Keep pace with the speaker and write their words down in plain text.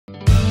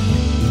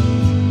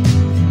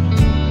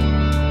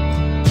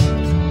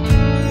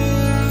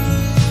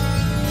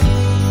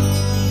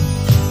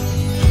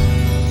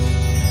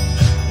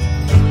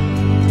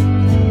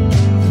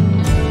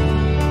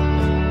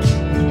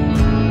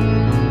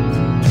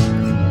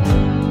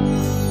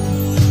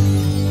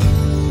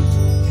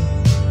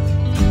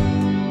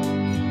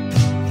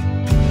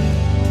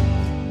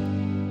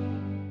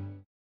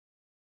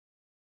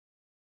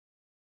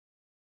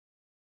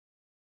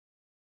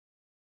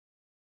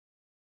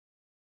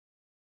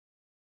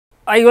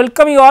I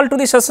welcome you all to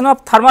the session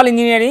of thermal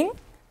engineering,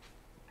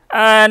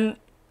 and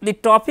the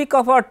topic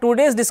of our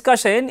today's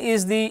discussion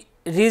is the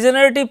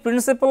regenerative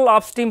principle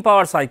of steam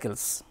power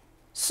cycles.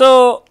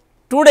 So,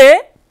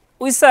 today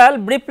we shall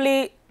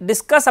briefly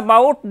discuss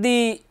about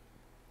the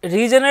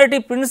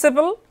regenerative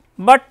principle,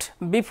 but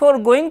before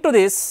going to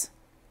this,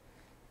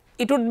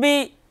 it would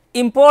be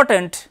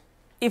important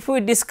if we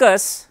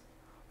discuss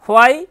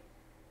why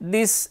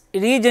this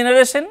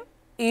regeneration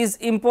is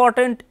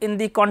important in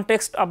the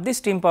context of the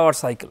steam power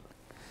cycle.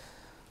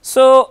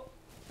 So,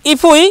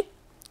 if we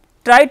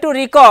try to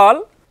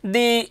recall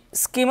the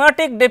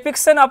schematic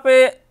depiction of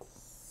a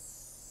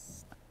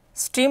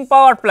steam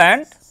power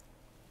plant,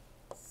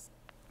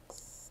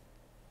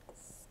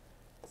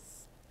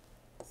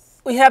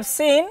 we have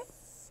seen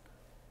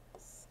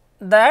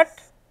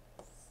that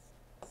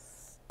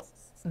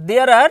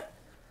there are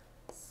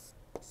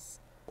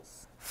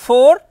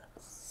 4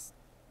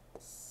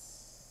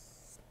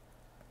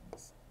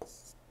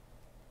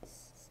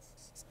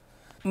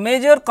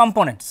 major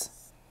components.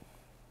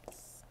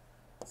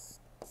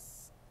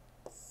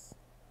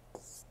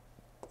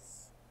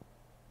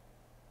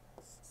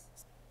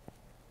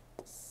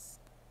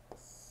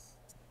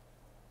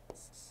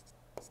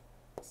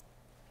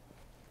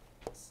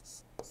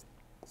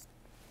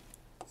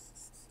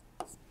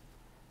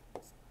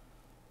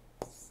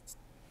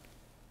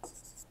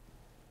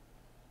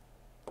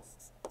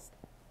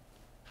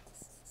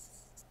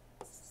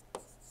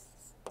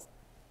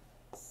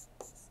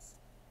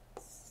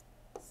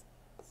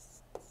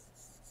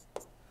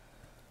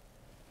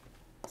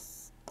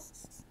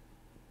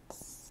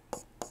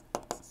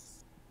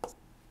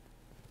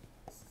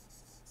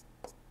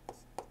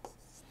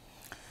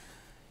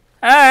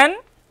 And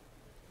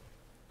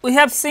we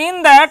have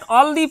seen that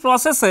all the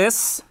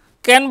processes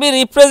can be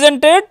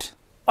represented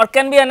or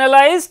can be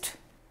analyzed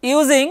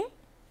using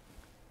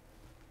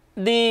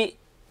the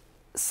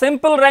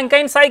simple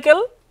Rankine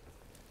cycle.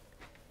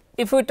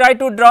 If we try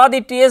to draw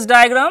the TS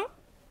diagram,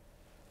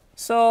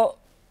 so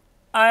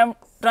I am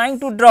trying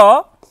to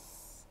draw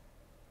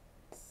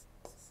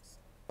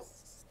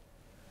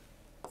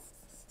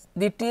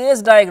the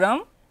TS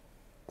diagram.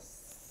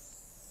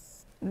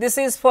 This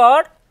is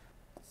for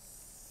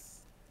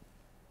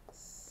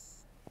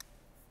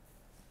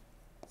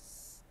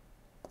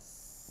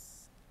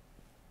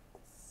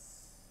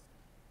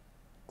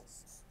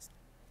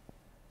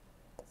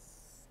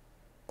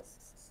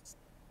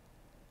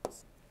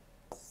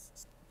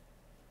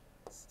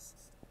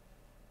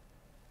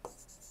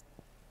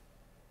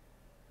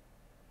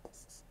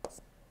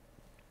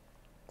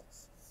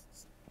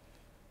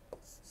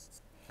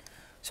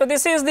so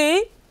this is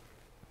the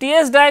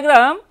TS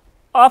diagram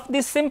of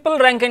the simple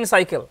Rankine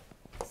cycle.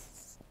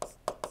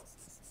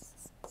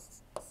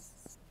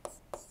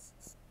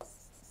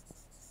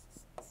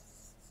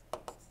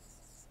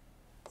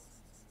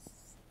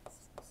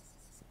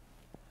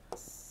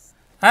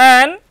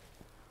 And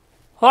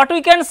what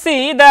we can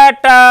see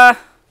that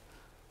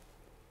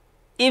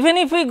even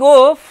if we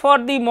go for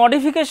the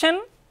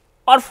modification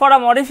or for a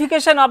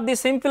modification of the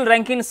simple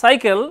Rankine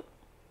cycle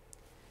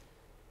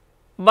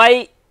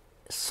by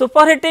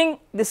superheating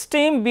the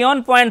steam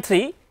beyond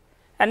 0.3,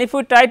 and if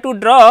we try to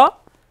draw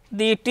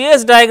the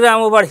TS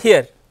diagram over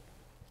here,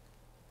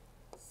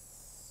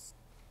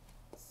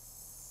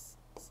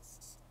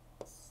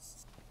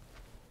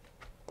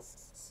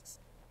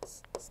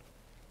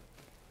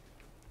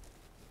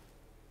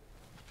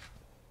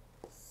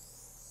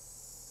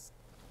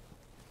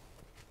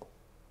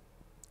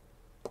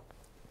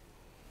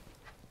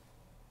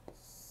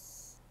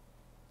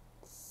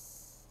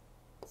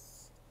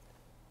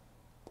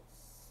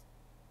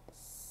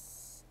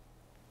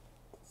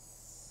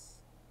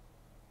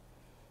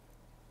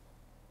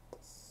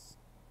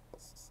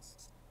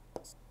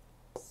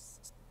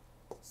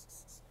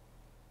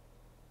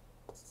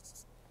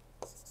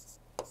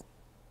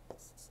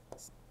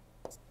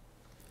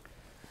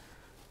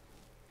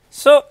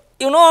 so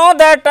you know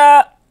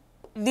that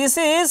this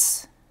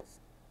is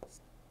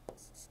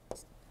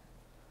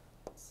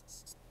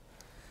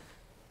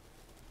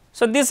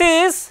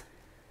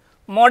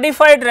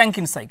modified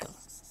Rankine cycle.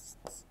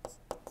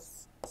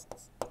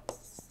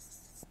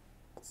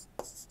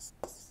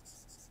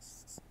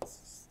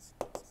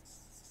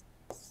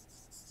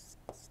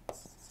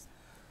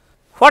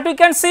 What we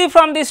can see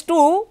from these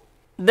two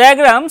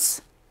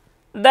diagrams,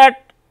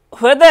 that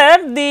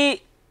whether the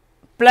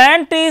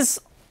plant is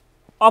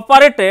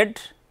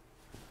operated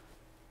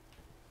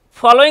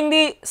following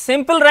the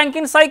simple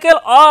Rankine cycle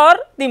or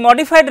the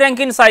modified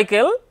Rankine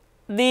cycle,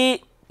 the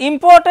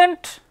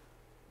important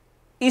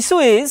issue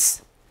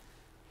is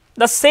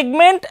the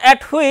segment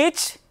at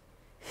which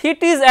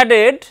heat is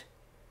added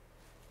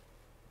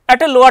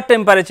at a lower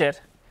temperature.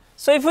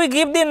 So, if we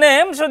give the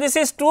name, so this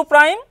is 2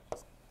 prime,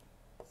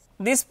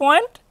 this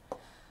point,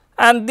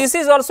 and this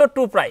is also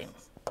 2 prime.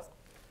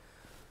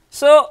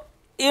 So,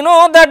 you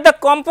know that the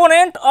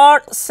component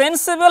or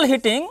sensible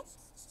heating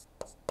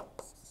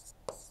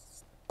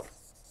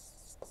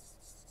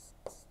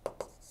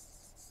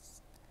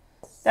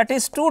that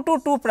is 2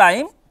 to 2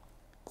 prime,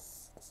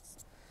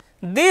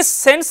 this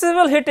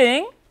sensible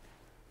heating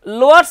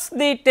lowers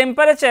the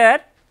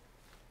temperature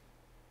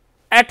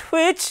at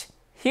which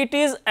heat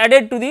is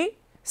added to the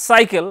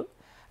cycle,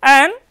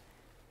 and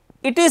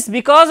it is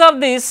because of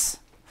this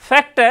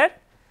factor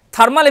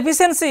thermal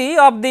efficiency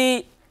of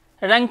the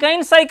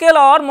Rankine cycle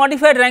or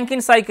modified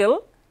Rankine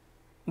cycle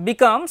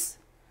becomes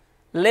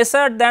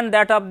lesser than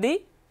that of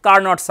the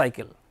Carnot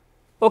cycle.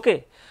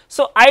 Okay.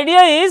 So,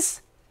 idea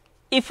is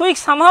if we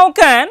somehow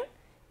can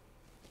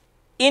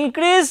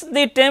increase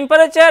the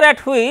temperature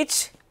at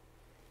which,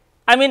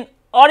 I mean,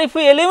 or if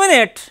we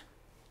eliminate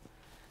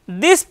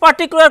this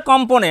particular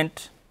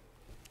component,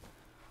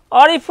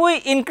 or if we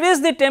increase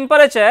the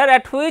temperature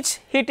at which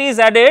heat is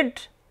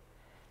added,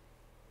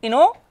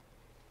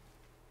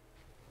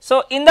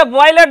 So, in the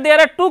boiler there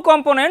are two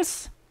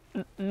components,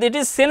 that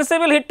is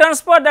sensible heat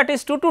transfer, that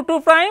is 2 to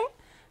 2 prime,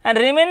 and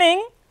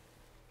remaining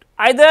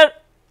either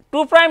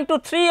 2 prime to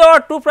 3 or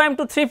 2 prime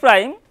to 3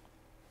 prime,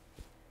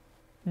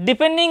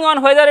 depending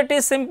on whether it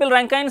is simple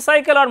Rankine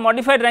cycle or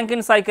modified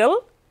Rankine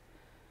cycle.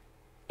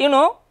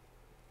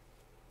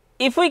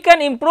 If we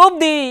can improve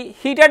the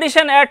heat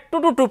addition at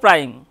 2 to 2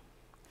 prime,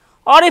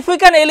 or if we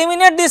can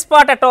eliminate this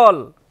part at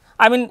all,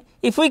 I mean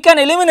if we can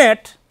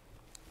eliminate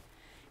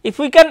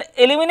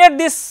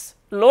this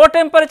low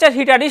temperature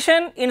heat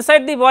addition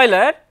inside the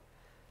boiler,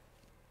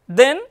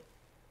 then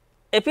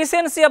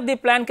efficiency of the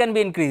plant can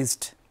be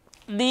increased.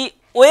 The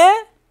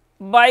way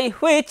by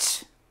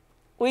which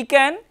we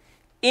can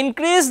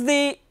increase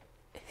the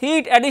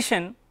heat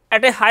addition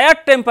at a higher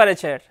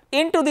temperature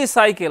into the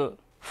cycle,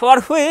 for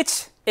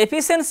which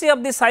efficiency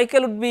of the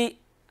cycle would be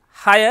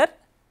higher,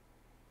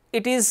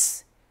 it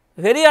is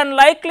very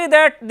unlikely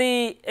that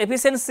the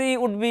efficiency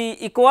would be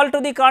equal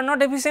to the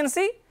Carnot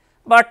efficiency,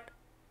 but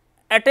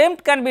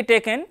attempt can be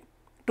taken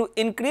to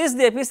increase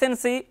the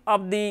efficiency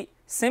of the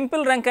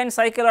simple Rankine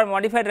cycle or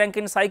modified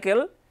Rankine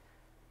cycle,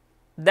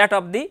 that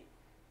of the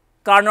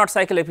Carnot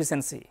cycle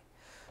efficiency.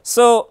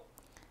 So,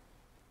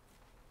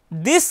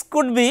 this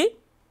could be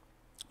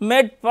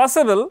made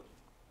possible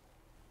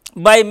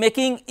by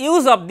making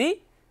use of the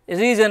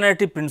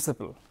regenerative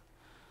principle.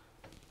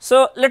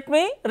 So, let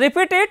me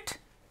repeat it.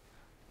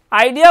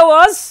 Idea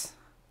was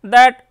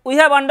that we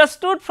have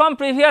understood from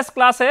previous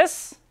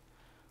classes,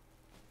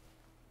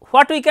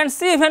 what we can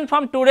see even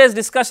from today's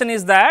discussion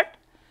is that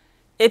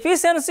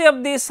efficiency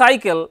of the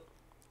cycle,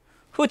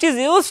 which is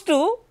used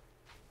to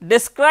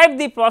describe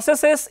the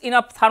processes in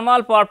a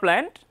thermal power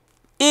plant,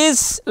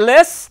 is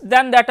less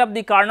than that of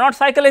the Carnot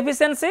cycle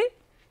efficiency.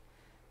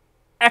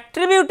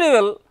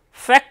 Attributable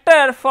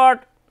factor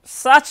for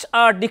such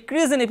a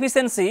decrease in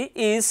efficiency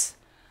is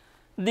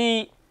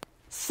the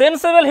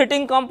sensible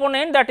heating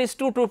component, that is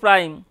 2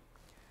 prime.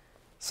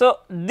 So,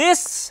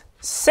 this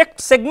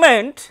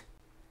segment,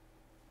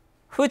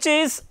 which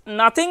is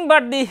nothing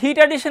but the heat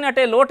addition at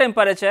a low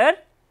temperature,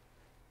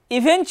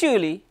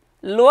 eventually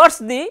lowers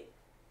the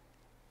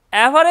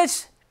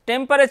average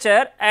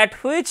temperature at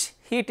which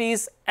heat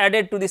is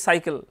added to the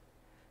cycle,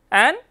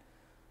 and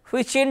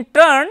which in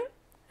turn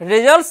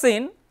results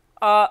in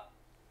a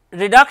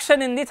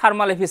reduction in the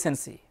thermal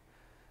efficiency.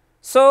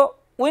 So,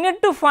 we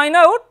need to find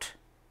out,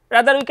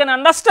 rather we can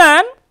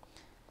understand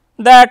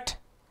that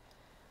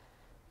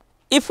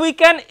if we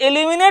can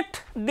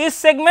eliminate this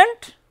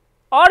segment,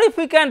 or if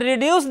we can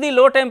reduce the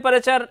low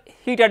temperature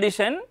heat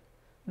addition,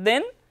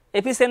 then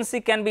efficiency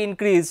can be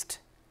increased,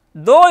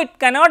 though it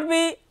cannot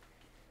be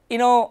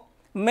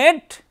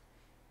made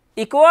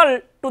equal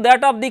to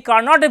that of the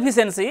Carnot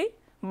efficiency,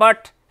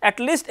 but at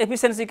least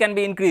efficiency can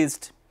be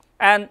increased,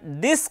 and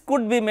this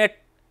could be made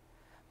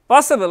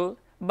possible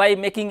by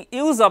making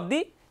use of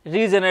the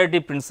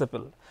regenerative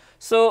principle.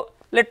 So,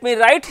 let me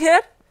write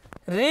here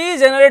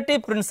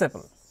regenerative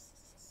principle.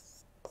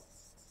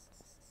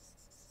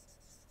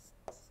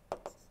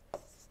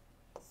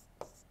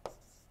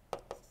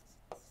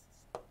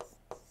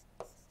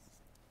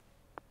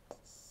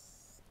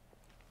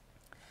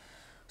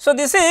 So,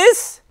 this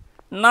is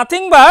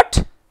nothing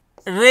but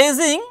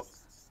raising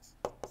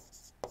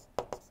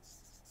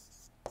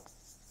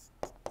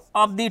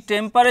of the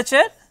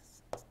temperature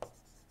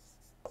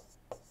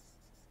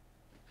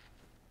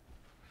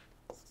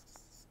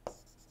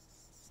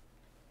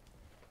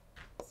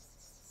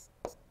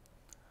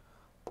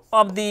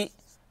of the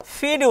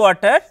feed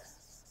water.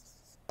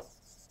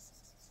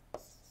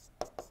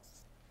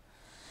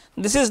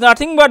 This is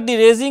nothing but the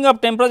raising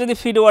of temperature of the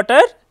feed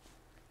water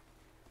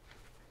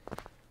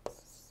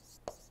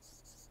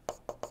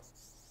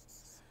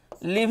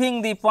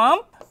leaving the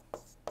pump.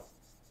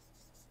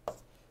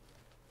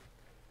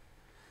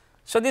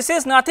 So, this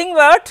is nothing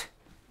but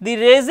the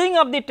raising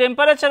of the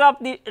temperature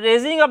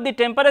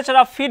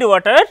of feed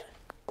water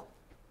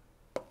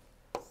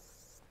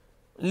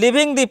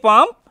leaving the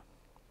pump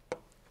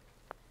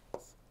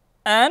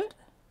and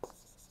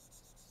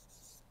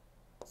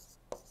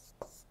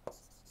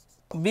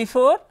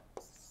before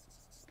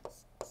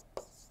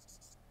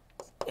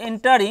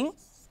entering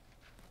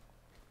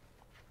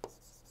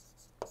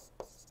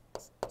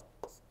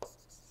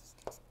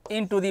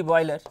into the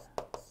boiler.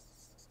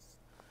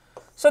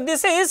 So,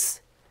 this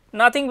is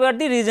nothing but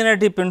the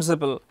regenerative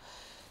principle.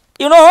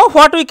 You know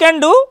what we can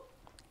do?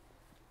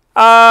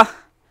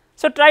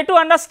 So, try to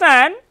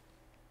understand,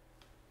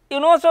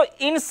 so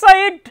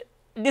inside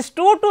this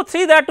 2 to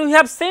 3 that we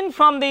have seen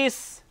from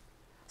this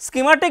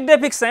schematic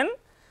depiction,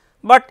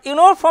 but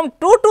from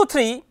 2 to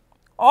 3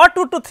 or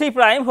 2 to 3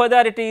 prime, whether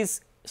it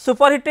is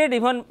superheated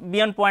even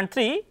beyond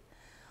 0.3,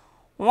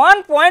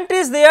 one point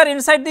is there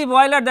inside the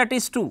boiler, that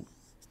is 2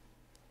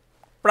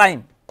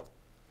 prime.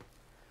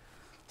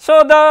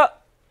 So, the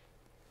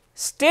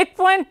state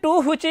point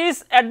 2, which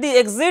is at the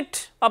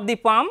exit of the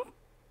pump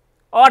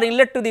or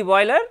inlet to the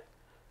boiler,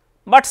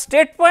 but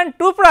state point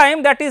 2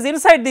 prime, that is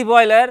inside the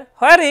boiler,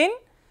 wherein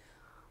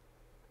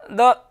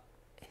the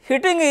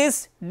heating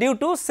is due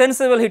to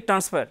sensible heat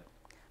transfer.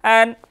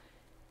 And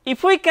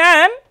if we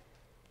can,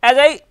 as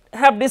I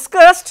have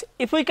discussed,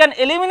 if we can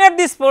eliminate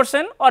this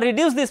portion or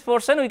reduce this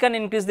portion, we can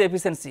increase the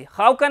efficiency.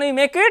 How can we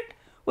make it?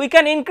 We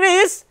can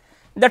increase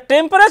the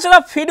temperature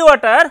of feed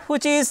water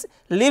which is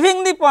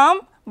leaving the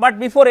pump, but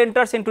before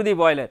enters into the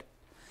boiler.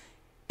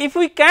 If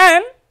we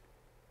can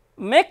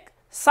make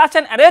such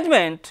an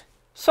arrangement,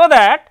 so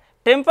that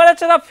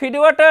temperature of feed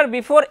water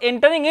before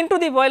entering into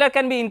the boiler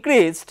can be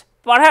increased,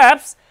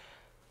 perhaps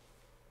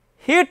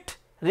heat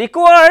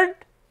required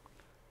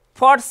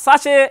for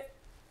such a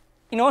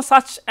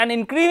such an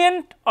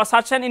increment or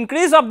such an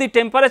increase of the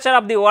temperature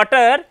of the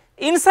water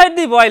inside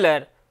the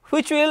boiler,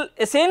 which will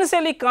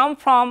essentially come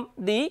from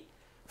the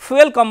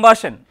fuel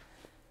combustion,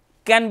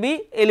 can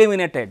be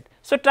eliminated.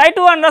 So, try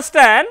to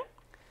understand,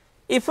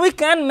 if we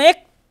can make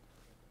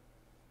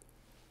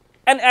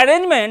an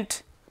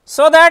arrangement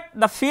so that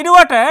the feed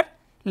water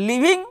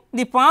leaving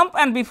the pump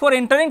and before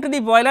entering to the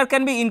boiler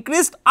can be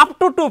increased up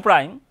to 2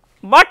 prime,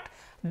 but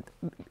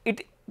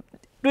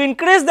to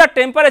increase the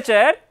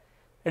temperature,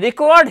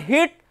 required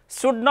heat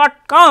should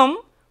not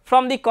come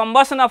from the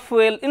combustion of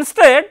fuel.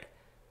 Instead,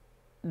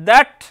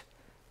 that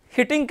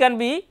heating can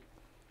be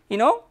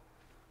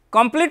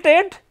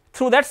completed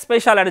through that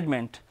special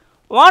arrangement.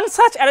 One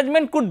such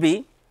arrangement could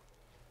be,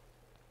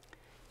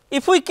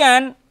 if we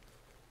can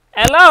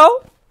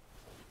allow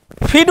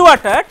feed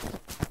water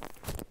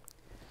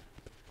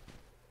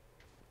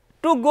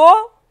to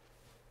go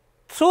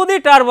through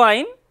the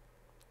turbine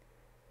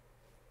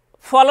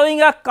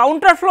following a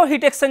counter flow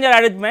heat exchanger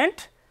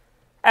arrangement,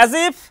 as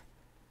if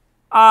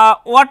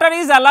water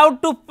is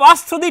allowed to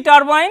pass through the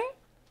turbine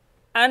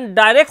and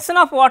direction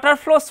of water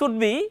flow should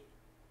be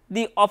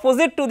the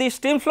opposite to the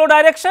steam flow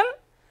direction,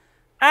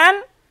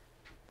 and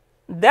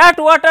that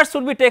water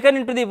should be taken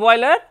into the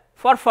boiler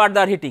for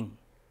further heating.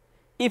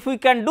 If we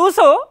can do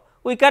so,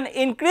 we can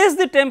increase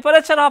the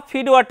temperature of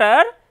feed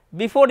water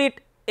before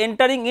it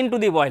entering into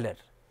the boiler.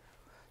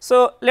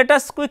 So, let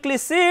us quickly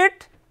see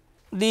it,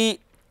 the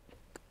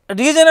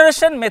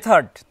regeneration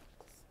method.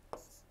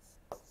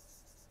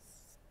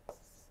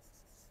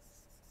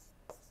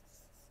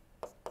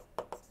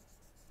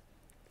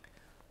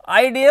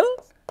 Ideal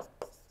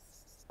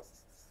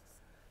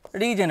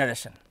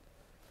regeneration.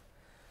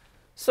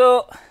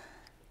 So,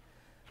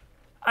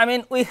 I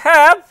mean we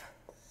have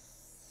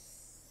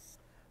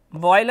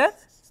boiler,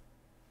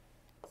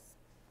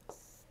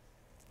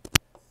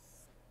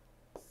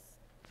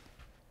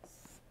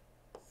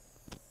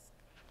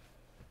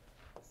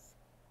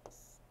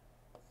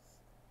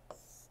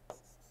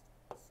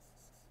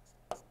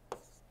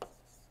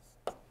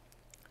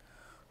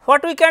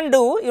 what we can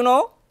do,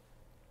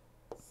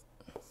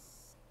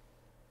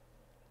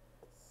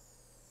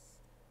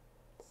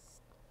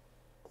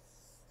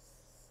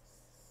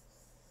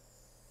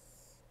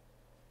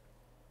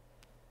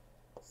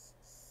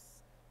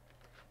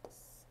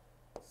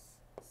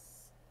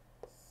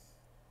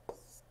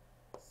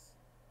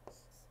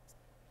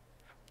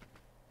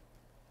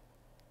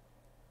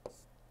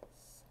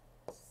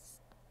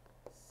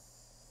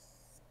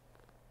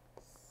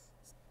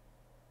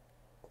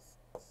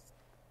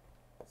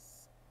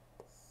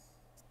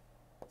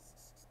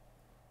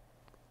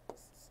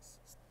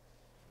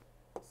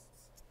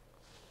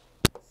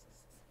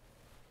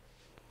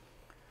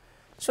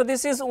 so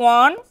this is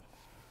 1,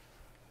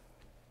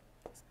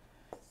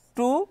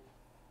 2,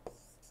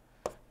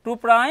 2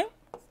 prime,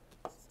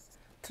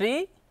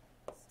 3,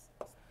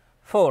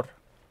 4.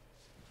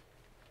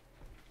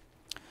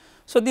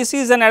 So, this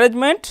is an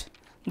arrangement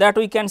that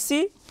we can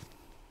see.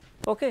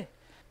 Okay.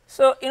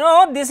 So,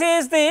 this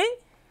is the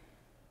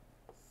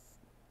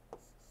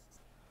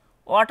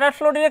water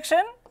flow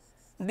direction,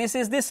 this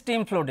is the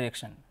steam flow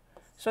direction.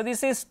 So,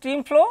 this is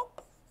steam flow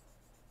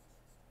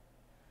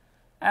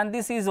and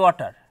this is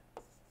water,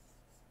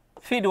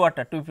 feed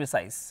water to be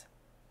precise.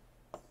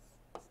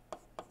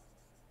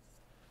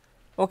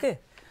 Okay.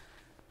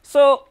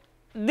 So,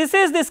 this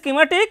is the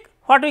schematic.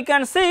 What we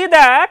can see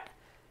that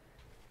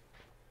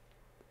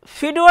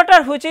feed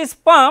water which is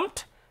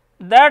pumped,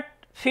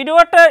 that feed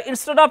water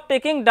instead of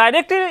taking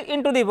directly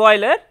into the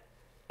boiler,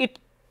 it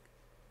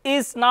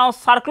is now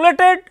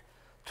circulated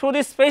through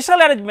this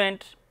special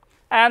arrangement,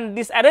 and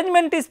this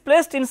arrangement is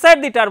placed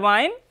inside the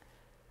turbine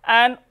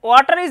and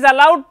water is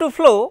allowed to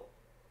flow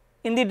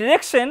in the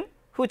direction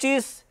which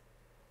is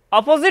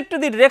opposite to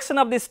the direction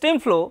of the stream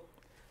flow,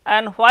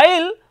 and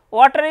while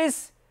water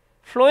is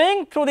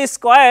flowing through this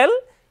coil,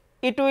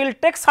 it will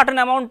take certain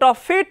amount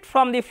of heat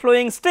from the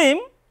flowing stream,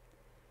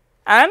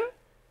 and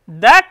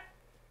that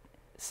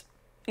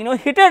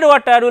heated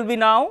water will be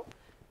now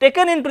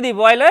taken into the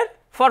boiler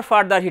for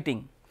further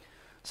heating.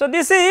 So,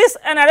 this is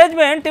an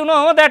arrangement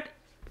that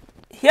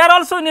here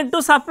also need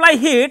to supply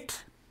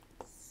heat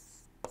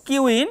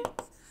Q in,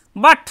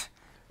 but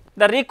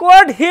the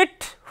required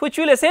heat which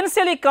will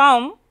essentially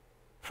come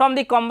from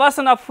the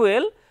combustion of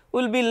fuel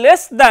will be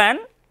less than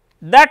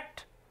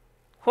that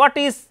what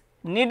is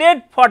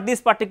needed for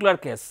this particular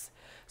case.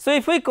 So,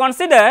 if we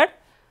consider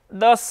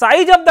the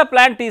size of the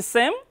plant is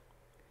same,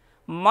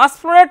 mass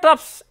flow rate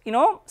of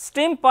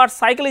steam per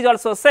cycle is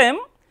also same.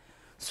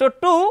 So,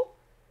 to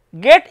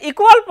get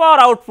equal power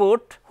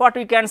output, what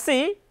we can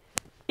see,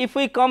 if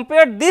we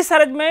compare this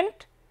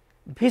arrangement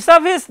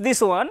vis-a-vis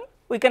this one,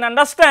 we can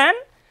understand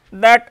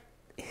that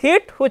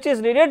heat which is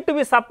needed to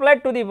be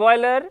supplied to the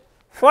boiler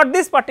for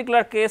this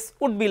particular case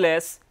would be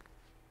less,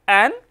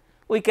 and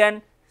we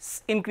can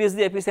increase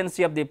the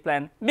efficiency of the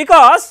plant,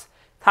 because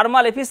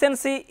thermal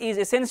efficiency is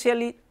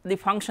essentially the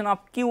function of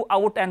Q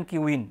out and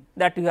Q in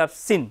that you have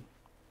seen.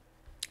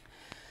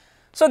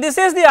 So, this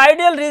is the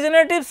ideal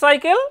regenerative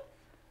cycle,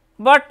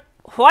 but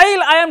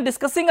while I am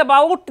discussing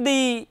about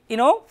the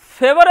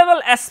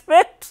favorable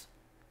aspects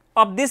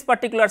of this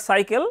particular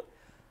cycle,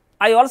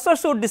 I also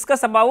should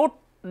discuss about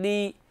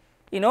the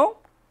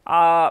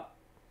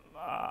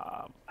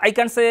I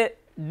can say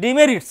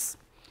demerits.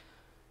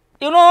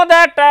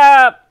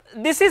 That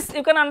this is,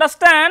 you can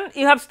understand,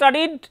 you have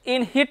studied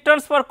in heat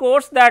transfer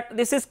course that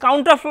this is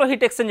counter flow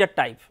heat exchanger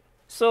type.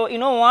 So,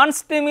 one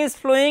stream is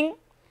flowing,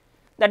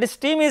 that is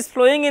steam is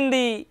flowing in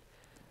the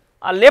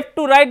left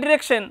to right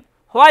direction,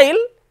 while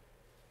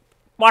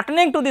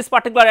pertaining to this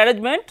particular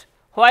arrangement,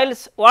 while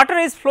water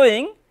is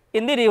flowing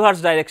in the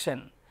reverse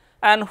direction,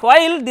 and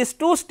while these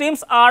two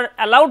streams are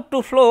allowed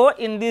to flow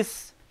in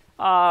this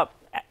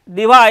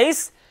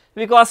device,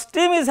 because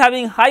steam is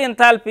having high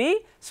enthalpy.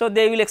 So,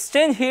 they will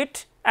exchange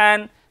heat,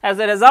 and as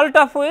a result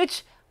of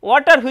which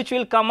water which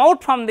will come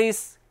out from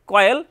this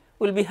coil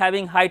will be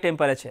having high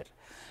temperature.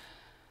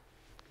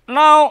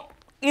 Now,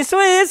 issue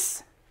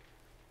is,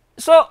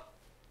 so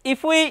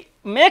if we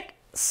make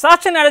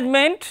such an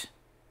arrangement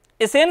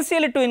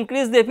essentially to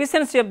increase the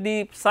efficiency of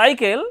the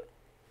cycle,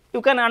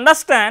 you can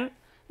understand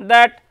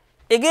that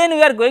again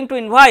we are going to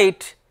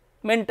invite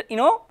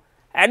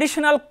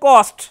additional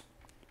cost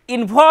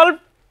involved,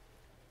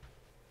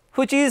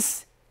 which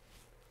is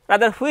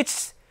rather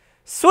which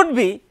should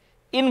be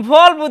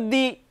involved with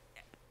the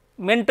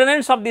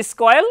maintenance of this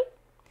coil,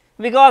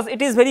 because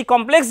it is very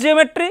complex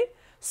geometry.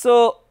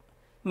 So,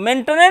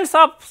 maintenance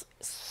of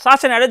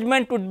such an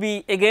arrangement would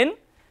be again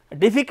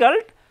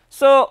difficult.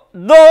 So,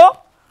 though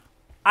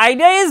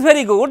idea is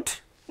very good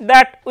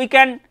that we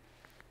can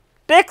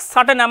take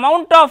certain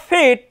amount of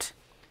heat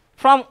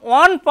from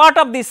one part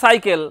of the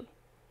cycle,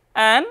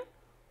 and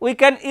we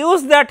can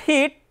use that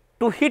heat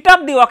to heat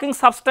up the working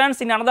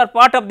substance in another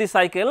part of the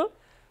cycle,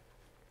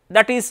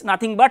 that is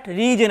nothing but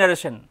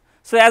regeneration.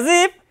 So, as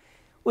if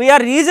we are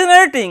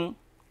regenerating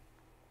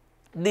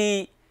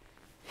the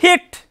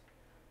heat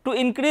to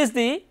increase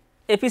the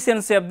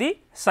efficiency of the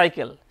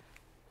cycle.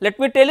 Let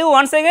me tell you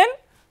once again,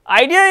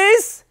 idea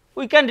is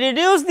we can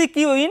reduce the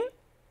Q in,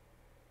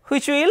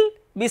 which will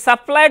be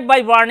supplied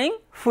by burning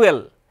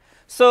fuel.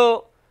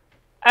 So,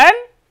 and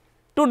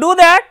to do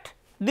that,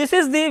 this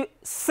is the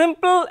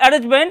simple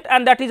arrangement,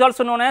 and that is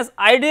also known as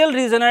ideal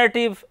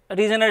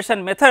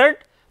regeneration method,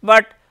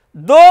 but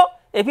though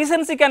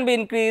efficiency can be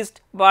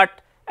increased,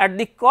 but at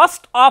the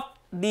cost of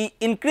the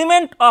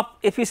increment of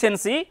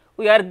efficiency,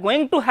 we are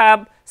going to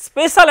have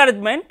special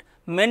arrangement,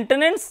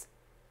 maintenance,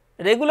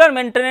 regular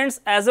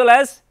maintenance as well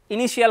as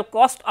initial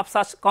cost of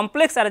such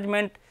complex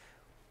arrangement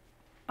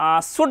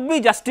should be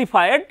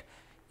justified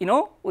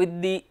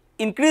with the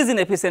increase in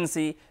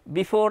efficiency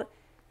before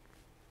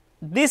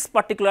this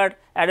particular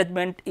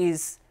arrangement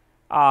is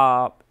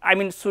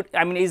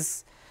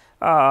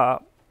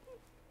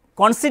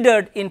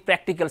considered in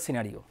practical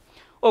scenario.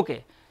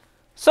 Okay.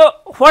 So,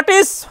 what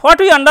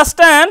we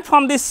understand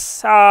from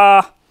this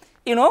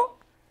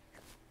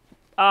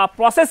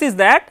process is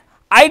that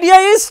idea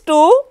is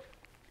to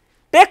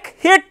take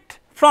heat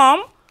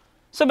from,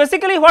 so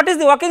basically what is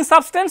the working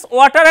substance?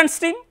 Water and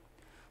steam.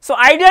 So,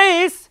 idea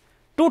is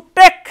to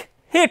take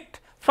heat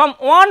from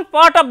one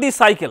part of the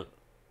cycle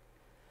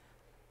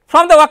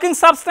from the working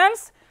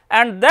substance,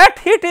 and that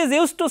heat is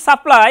used to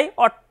supply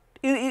or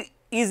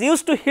is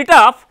used to heat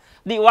up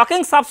the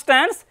working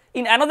substance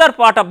in another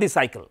part of the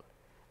cycle.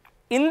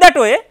 In that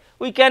way,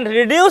 we can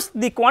reduce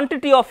the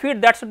quantity of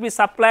heat that should be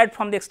supplied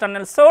from the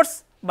external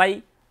source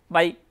by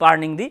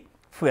burning the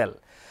fuel.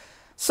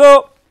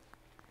 So,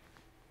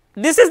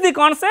 this is the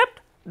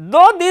concept,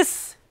 though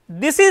this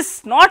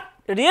is not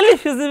really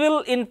feasible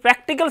in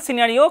practical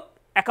scenario,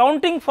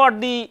 accounting for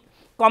the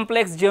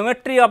complex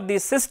geometry of the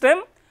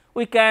system,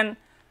 we can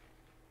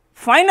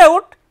find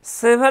out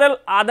several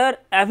other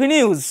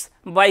avenues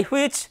by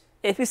which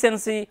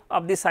efficiency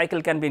of the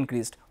cycle can be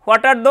increased.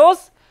 What are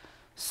those?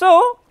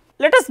 So,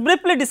 let us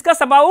briefly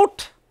discuss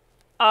about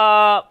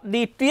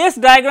the TS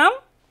diagram,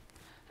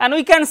 and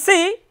we can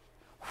see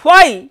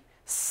why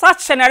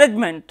such an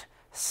arrangement,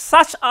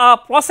 such a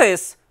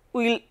process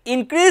will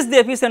increase the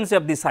efficiency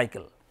of the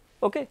cycle.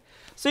 Okay.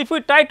 So, if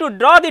we try to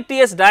draw the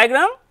TS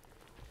diagram,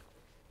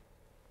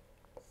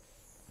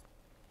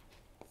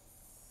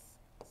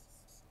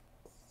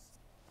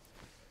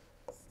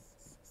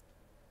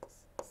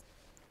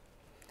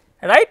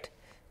 right,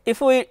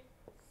 if we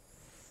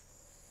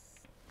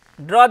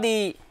draw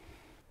the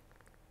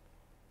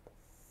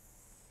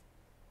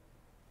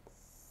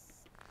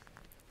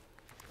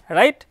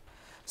right.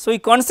 So, we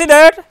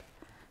consider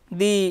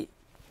the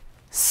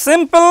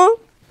simple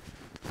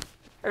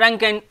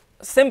Rankine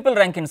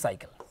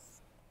cycle.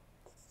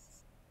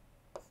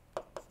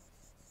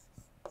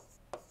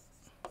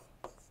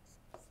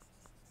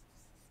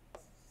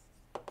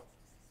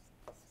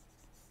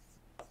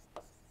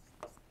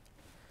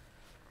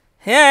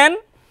 Here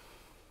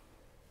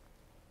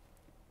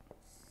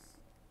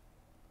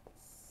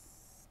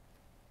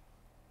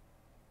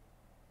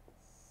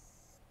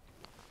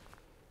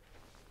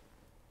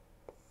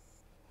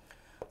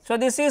so,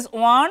 this is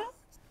 1,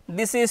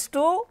 this is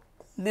 2,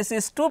 this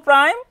is 2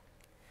 prime,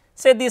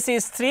 say this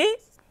is 3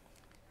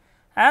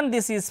 and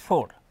this is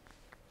 4,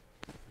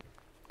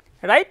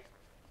 right.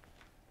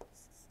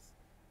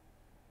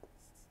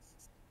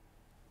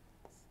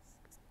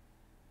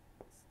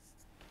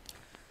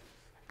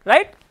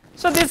 Right.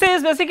 So, this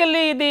is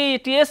basically the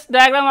TS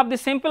diagram of the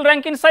simple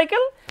Rankine cycle.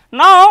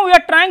 Now, we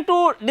are trying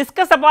to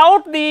discuss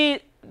about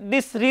this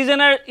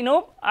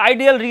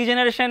ideal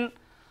regeneration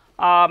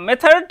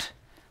method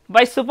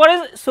by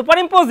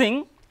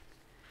superimposing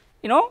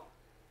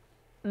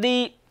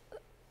the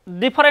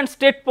different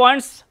state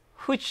points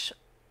which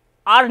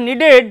are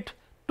needed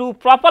to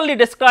properly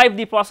describe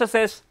the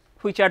processes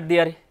which are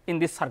there in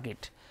this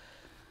circuit.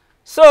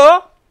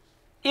 So,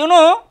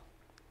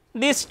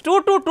 this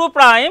 2 to 2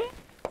 prime,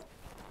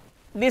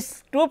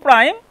 this 2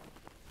 prime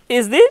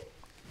is the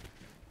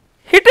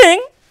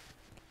heating.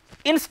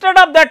 Instead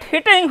of that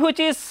heating, which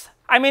is,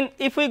 I mean,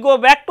 if we go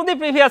back to the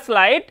previous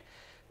slide,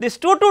 this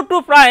 2 to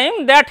 2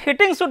 prime, that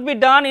heating should be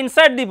done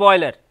inside the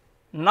boiler.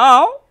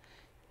 Now,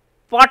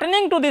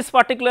 pertaining to this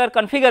particular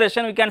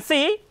configuration, we can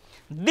see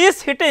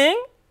this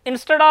heating,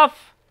 instead of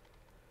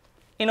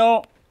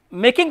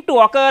making to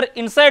occur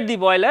inside the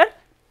boiler,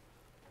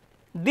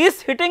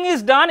 this heating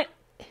is done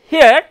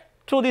here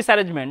through this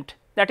arrangement,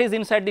 that is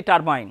inside the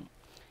turbine.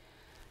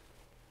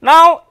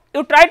 Now,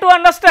 you try to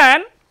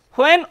understand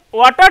when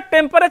water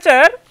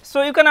temperature,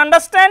 so you can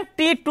understand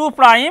T2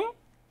 prime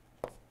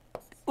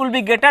will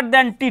be greater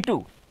than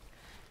T2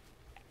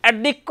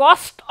 at the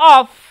cost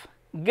of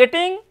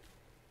getting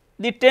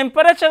the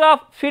temperature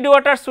of feed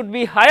water should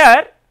be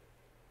higher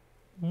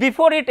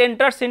before it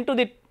enters into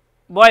the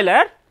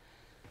boiler.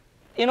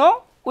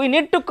 We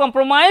need to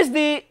compromise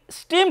the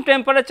steam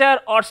temperature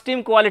or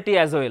steam quality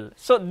as well.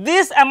 So,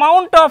 this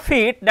amount of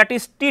heat, that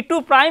is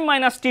T2 prime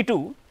minus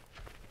T2.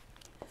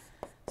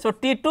 So,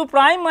 T2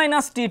 prime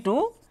minus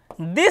T2,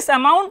 this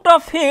amount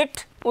of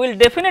heat will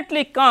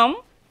definitely come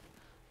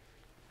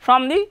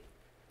from the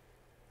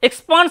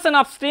expansion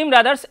of steam,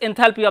 rather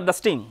enthalpy of the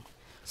steam.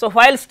 So,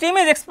 while steam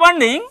is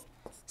expanding,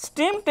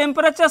 steam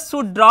temperature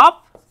should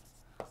drop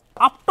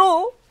up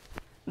to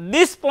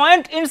this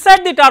point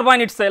inside the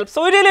turbine itself.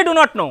 So, we really do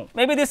not know,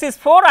 maybe this is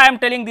 4, I am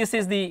telling this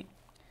is the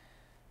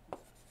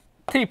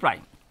 3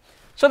 prime.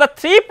 So, the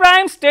 3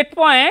 prime state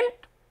point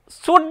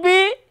should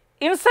be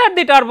inside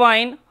the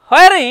turbine,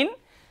 wherein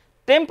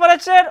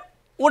temperature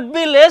would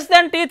be less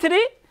than T3,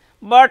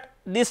 but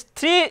this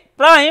 3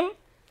 prime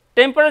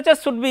temperature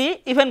should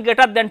be even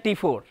greater than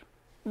T4,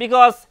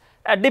 because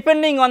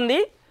depending on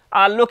the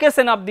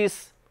location of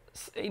this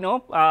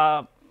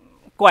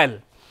coil.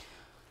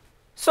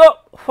 So,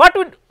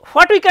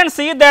 what we can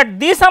see that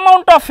this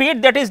amount of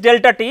heat, that is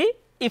delta T,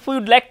 if we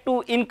would like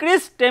to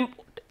increase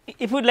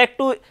if we would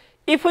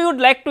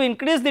like to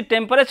increase the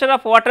temperature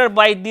of water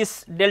by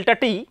this delta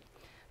T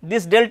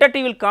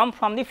will come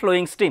from the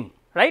flowing steam,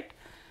 right.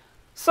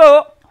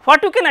 So,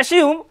 what we can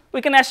assume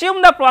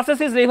the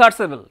process is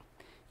reversible.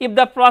 If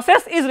the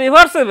process is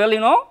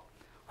reversible,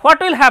 what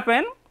will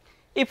happen?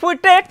 If we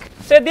take,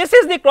 say this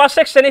is the cross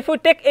section, if we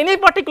take any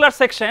particular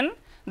section,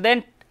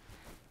 then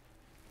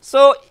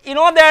so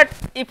that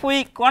if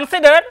we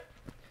consider,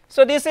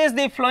 so this is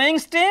the flowing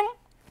steam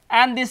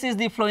and this is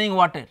the flowing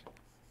water.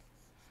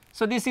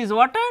 So, this is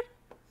water,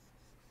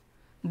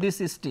 this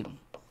is steam.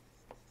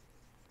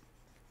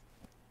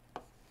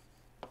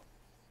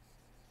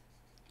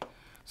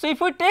 So, if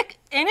we take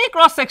any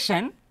cross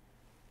section,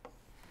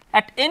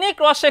 at any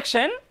cross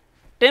section,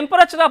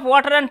 temperature of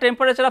water and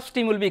temperature of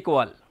steam will be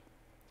equal,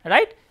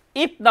 right,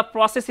 if the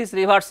process is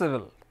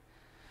reversible.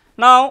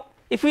 Now,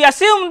 if we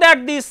assume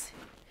that this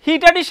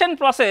heat addition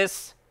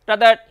process,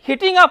 rather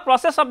heating up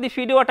process of the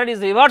feed water is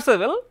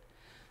reversible,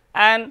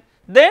 and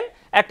then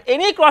at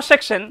any cross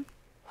section,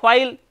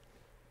 while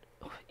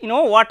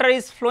water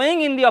is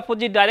flowing in the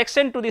opposite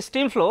direction to the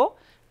steam flow,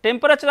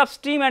 temperature of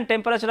steam and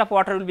temperature of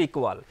water will be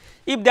equal.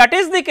 If that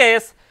is the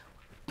case,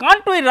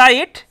 can't we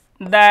write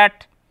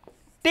that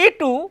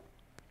T2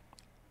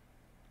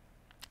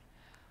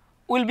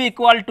 will be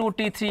equal to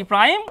T3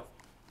 prime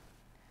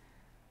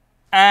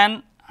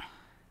and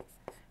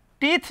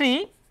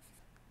T3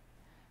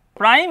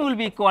 prime will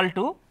be equal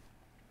to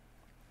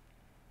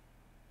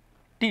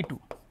T2,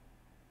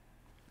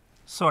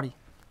 sorry.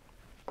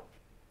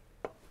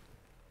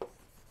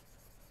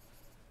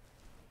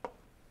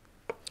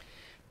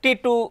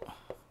 T2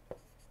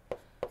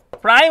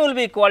 prime will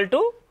be equal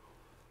to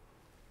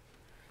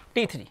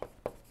T3,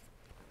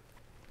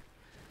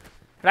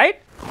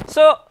 right.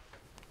 So,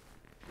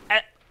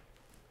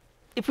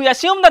 if we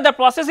assume that the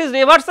process is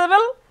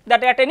reversible,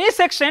 that at any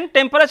section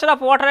temperature of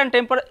water and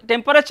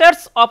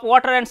temperatures of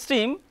water and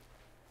steam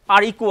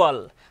are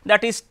equal,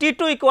 that is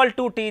T2 equal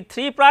to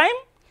T3 prime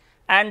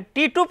and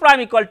T2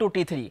 prime equal to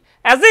T3,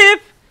 as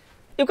if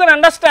you can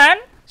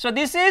understand. So,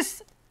 this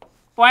is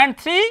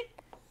 0.3,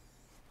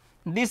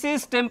 this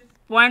is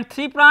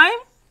 0.3 prime,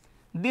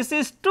 this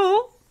is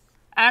 2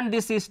 and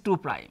this is 2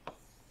 prime.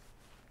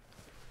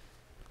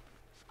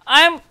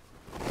 I am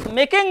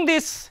making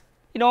this,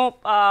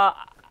 I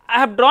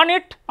have drawn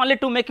it only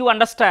to make you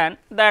understand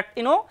that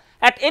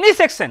at any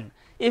section,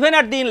 even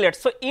at the inlet.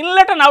 So,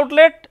 inlet and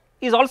outlet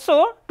is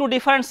also two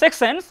different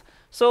sections.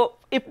 So,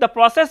 if the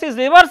process is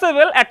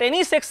reversible at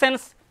any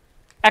sections,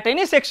 at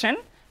any section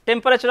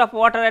temperature of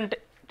water and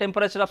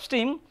temperature of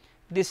steam,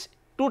 these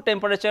two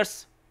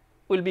temperatures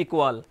will be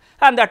equal,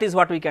 and that is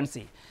what we can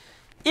see.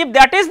 If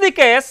that is the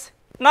case,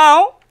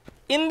 now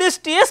in this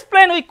TS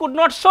plane we could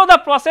not show the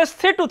process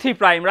 3 to 3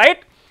 prime,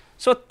 right.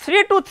 So,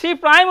 3 to 3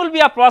 prime will be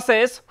a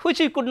process which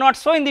we could not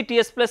show in the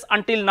TS place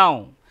until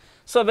now.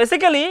 So,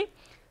 basically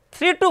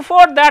 3 to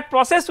 4 that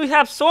process we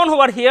have shown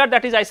over here,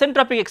 that is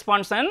isentropic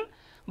expansion,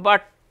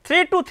 but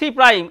 3 to 3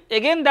 prime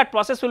again that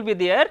process will be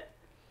there.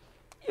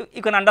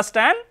 You can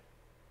understand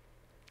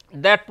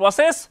that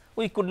process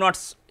we could not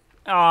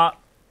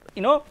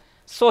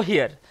show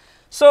here.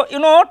 So, 2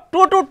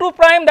 to 2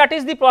 prime, that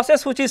is the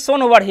process which is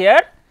shown over here.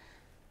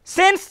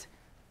 Since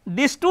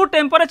these two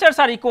temperatures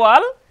are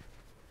equal,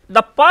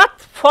 the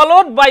path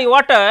followed by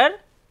water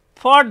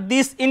for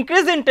this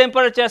increase in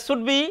temperature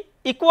should be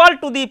equal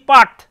to the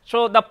path.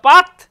 So, the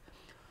path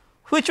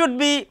which would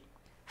be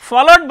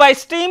followed by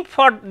steam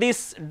for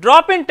this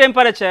drop in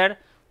temperature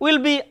will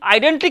be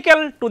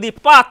identical to the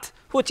path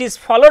which is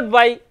followed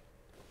by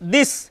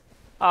this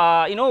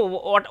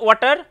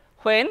water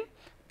when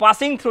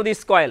passing through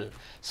this coil.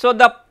 So,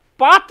 the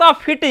path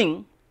of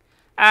heating,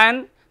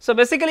 and so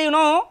basically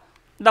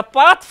the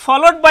path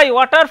followed by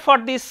water for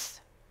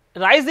this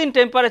rise in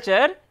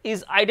temperature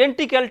is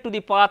identical to the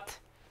path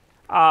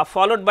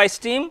followed by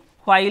steam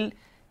while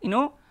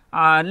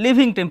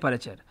leaving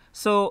temperature.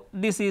 So,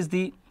 this is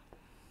the,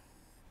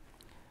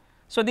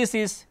 so this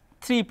is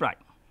 3 prime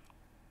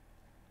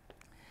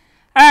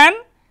and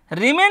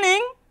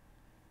remaining,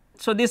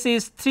 so this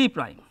is 3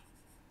 prime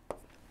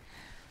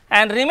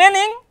and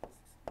remaining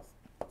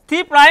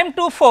 3 prime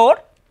to 4.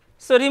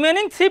 So,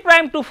 remaining 3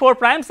 prime to 4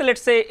 prime, so let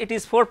us say it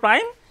is 4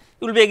 prime,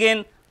 will be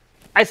again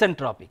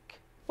isentropic.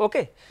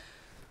 Okay.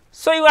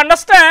 So, you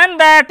understand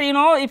that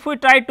if we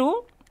try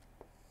to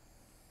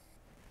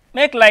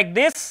make like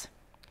this.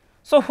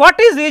 So, what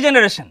is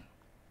regeneration?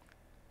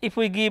 If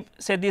we give,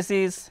 say this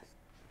is,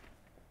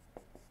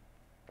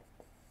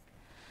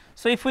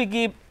 so if we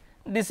give,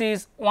 this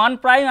is 1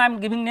 prime, I am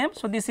giving name.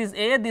 So, this is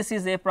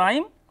A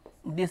prime,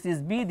 this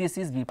is B, this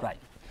is B prime.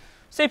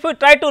 So, if we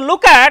try to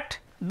look at,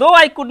 though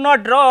I could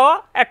not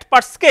draw at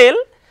per scale,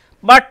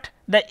 but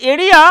the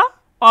area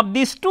of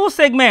these two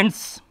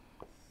segments.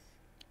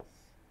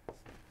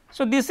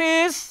 So, this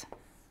is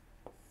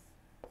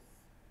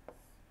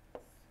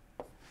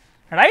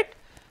right.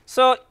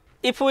 So,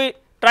 if we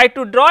try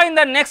to draw in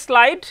the next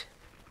slide,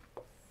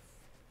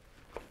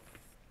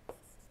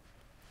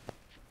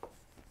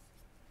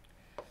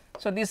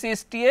 so this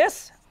is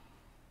TS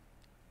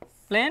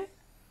plane,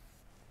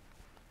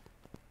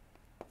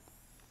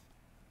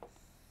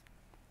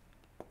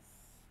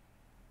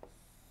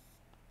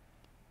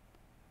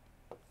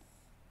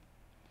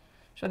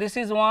 so this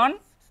is 1,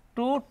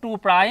 2, 2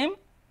 prime,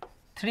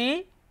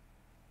 3,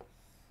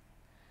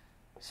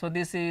 so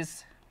this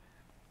is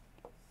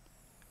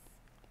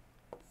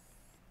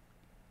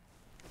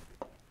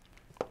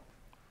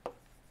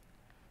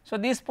so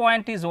this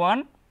point is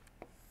 1,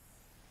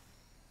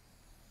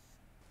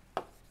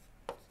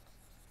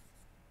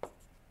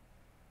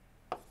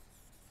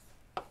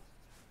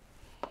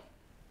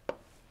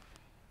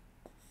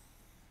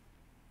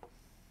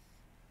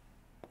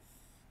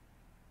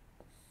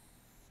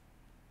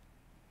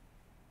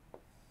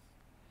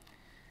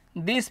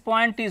 this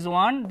point is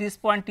 1, this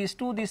point is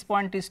 2, this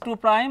point is 2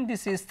 prime,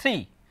 this is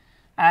 3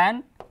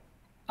 and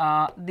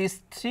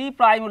this 3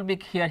 prime will be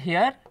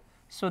here.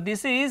 So,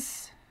 this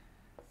is,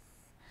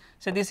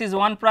 so this is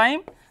 1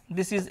 prime,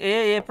 this is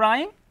A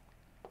prime,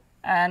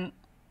 and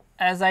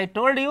as I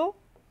told you,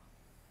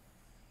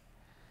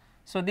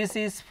 so this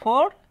is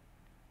 4,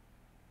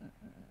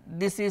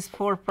 this is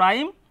 4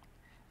 prime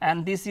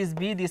and this is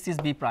B, this is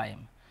B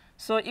prime.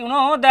 So, you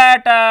know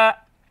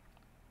that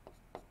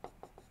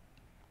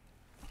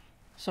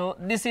so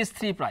this is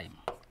 3 prime.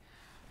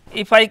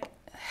 If I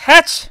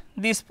hatch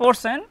this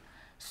portion,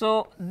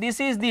 so this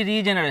is the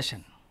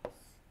regeneration,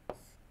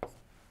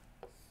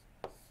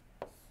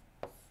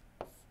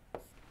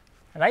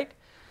 right.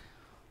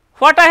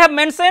 What I have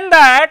mentioned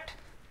that,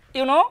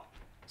 you know,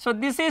 so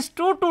this is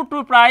 2 to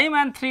 2 prime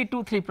and 3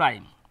 to 3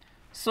 prime.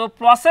 So,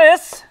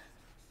 process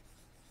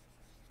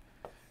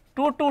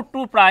 2 to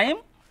 2 prime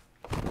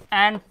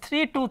and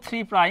 3 to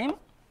 3 prime,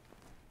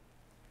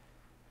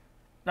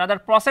 rather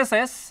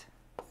processes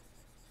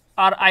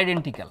are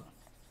identical.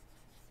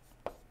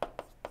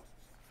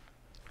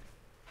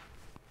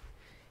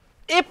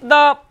 If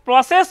the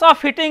process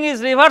of heating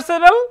is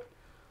reversible,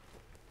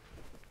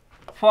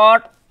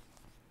 for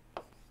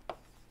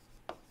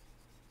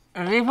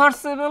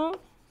reversible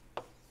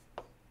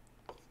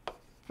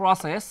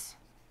process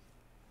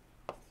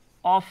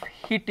of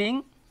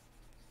heating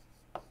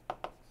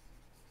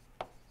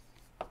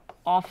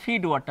of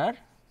feed water,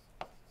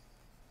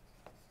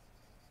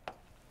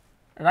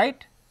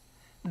 right,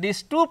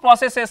 these two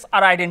processes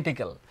are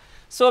identical.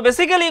 So,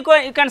 basically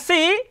you can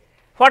see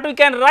what we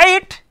can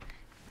write,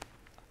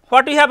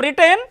 what we have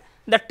written,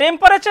 the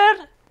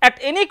temperature at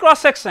any cross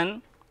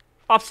section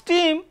of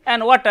steam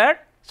and water.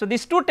 So,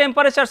 these two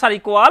temperatures are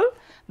equal,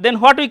 then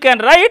what we can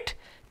write,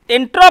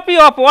 entropy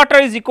of water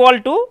is equal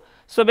to.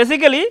 So,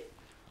 basically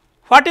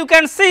what you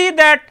can see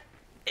that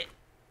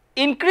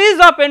increase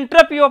of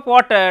entropy of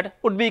water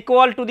would be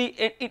equal to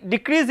the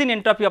decrease in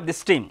entropy of the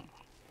steam.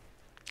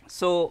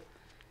 So,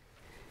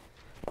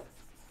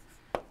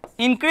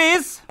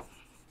 increase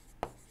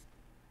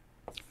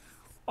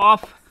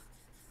of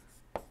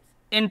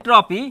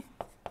entropy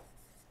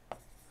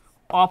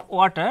of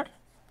water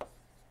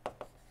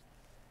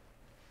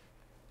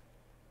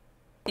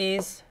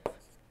is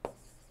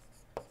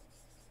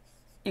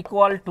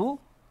equal to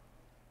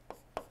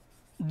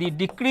the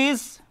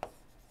decrease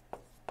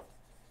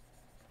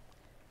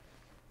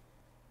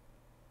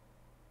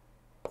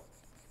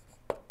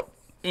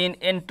in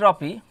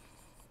entropy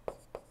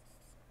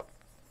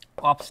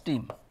of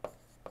steam.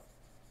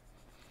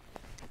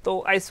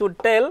 So, I should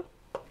tell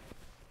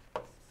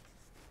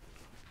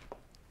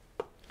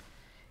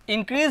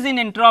increase in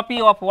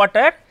entropy of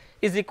water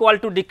is equal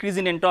to decrease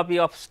in entropy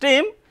of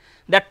steam.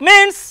 That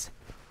means,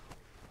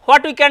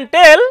 what we can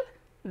tell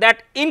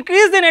that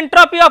increase in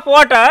entropy of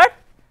water,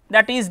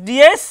 that is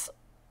ds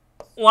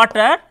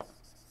water,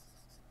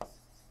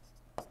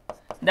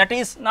 that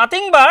is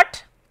nothing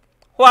but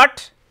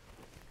what,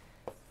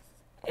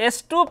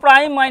 S2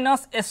 prime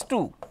minus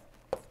S2.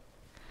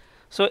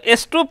 So,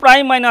 S2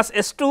 prime minus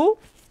S2,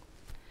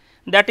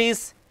 that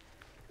is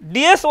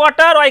ds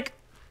water, like,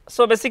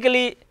 so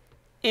basically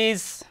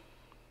is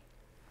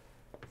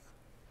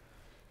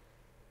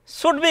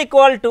should be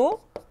equal to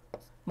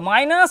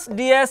minus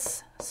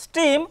ds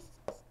steam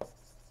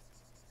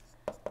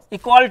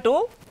equal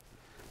to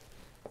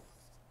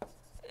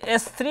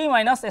S3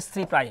 minus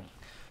S3 prime.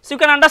 So, you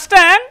can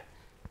understand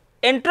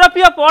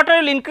entropy of water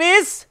will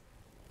increase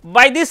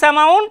by this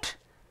amount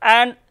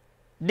and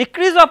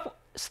decrease of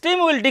steam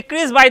will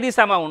decrease by this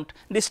amount.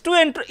 These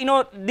two,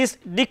 this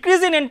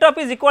decrease in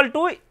entropy is equal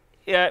to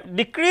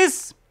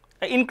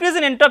increase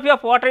in entropy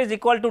of water is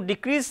equal to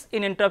decrease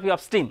in entropy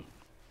of steam.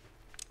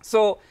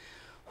 So,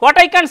 what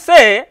I can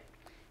say,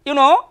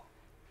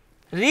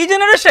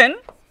 regeneration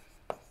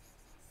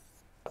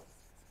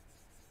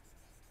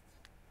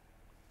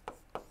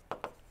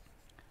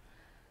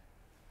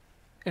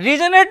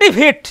regenerative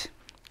heat.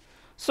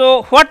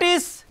 So, what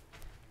is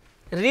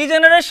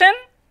regeneration?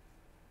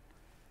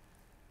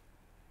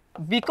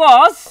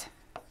 Because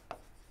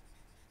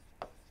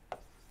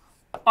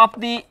of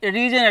the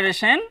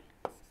regeneration,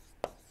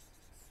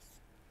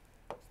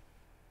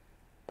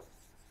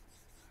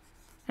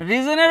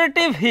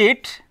 regenerative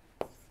heat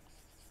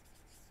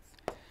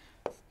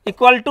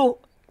equal to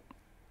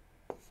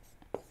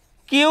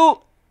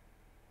Q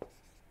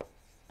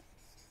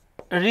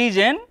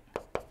regen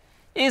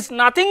is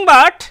nothing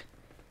but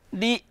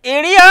the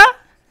area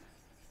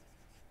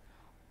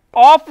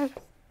of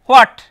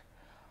what,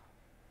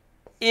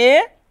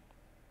 a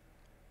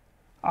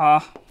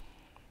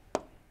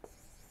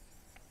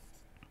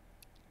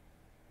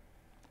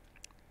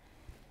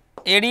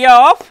area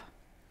of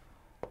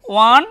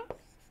 1,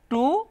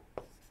 2,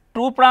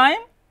 2 prime,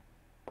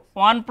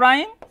 1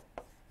 prime,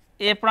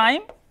 a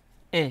prime,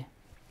 a.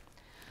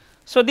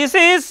 So, this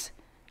is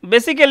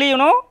basically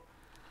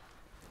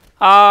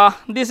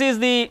this is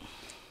the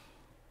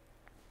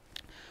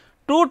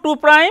 2, 2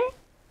 prime,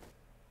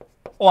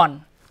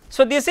 1.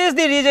 So, this is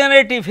the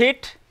regenerative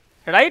heat,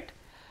 right.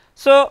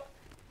 So,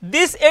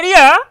 this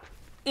area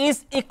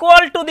is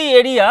equal to the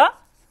area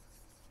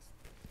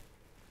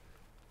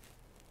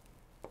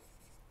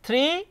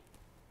 3,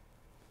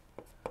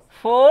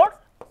 4,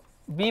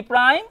 B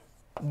prime,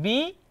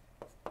 B,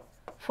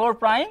 4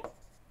 prime,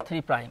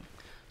 3 prime.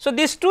 So,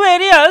 these two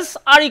areas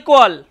are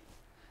equal,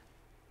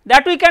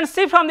 that we can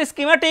see from the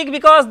schematic,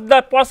 because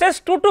the process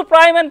 2 to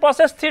prime and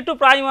process 3 to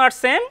prime are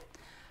same,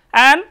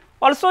 and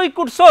also we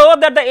could show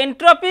that the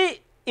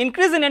entropy,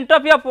 increase in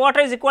entropy of water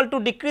is equal to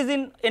decrease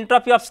in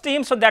entropy of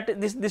steam. So, that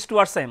these two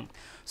are same.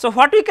 So,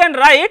 what we can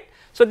write?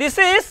 So, this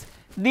is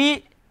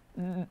the,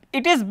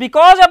 it is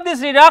because of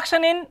this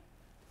reduction in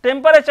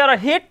temperature or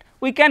heat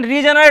we can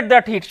regenerate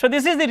that heat. So,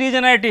 this is the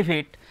regenerative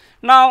heat.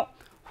 Now,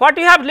 what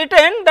we have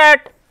written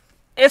that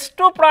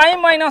S2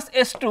 prime minus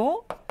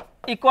S2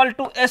 equal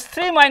to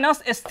S3 minus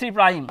S3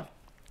 prime,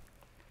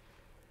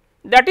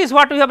 that is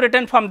what we have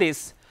written from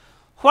this.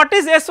 What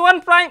is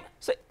S1 prime?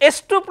 So,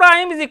 S2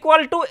 prime is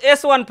equal to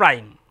S1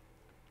 prime.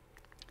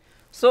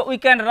 So, we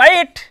can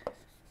write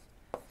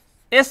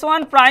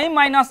S1 prime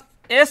minus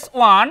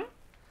S1.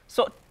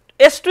 So,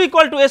 S2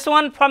 equal to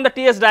S1 from the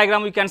TS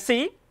diagram we can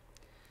see.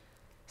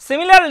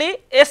 Similarly,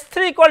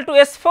 S3 equal to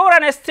S4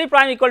 and S3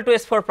 prime equal to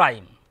S4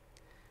 prime,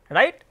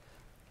 right.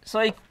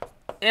 So,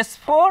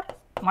 S4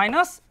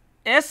 minus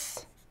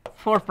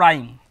S4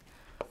 prime.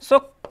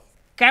 So,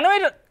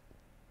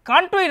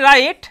 can't we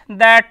write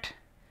that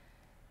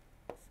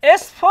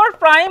S4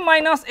 prime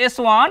minus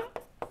S1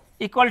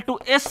 equal to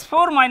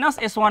S4 minus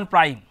S1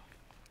 prime,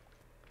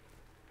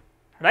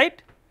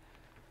 right.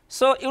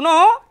 So, you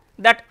know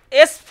that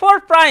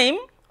S4 prime,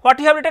 what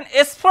you have written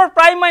S4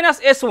 prime minus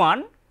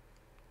S1.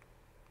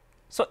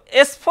 So,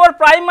 S4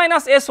 prime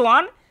minus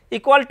S1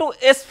 equal to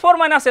S4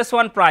 minus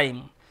S1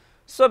 prime.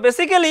 So,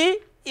 basically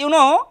you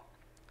know,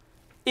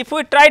 if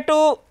we try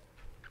to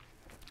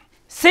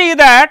see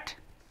that,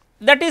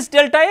 that is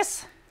delta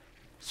S.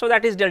 So,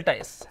 that is delta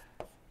S,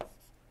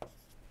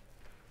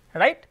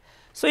 right.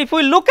 So, if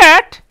we look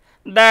at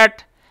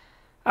that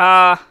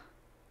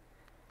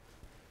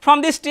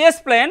from this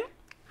TS plane,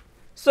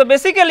 so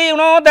basically you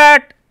know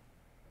that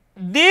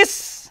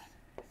this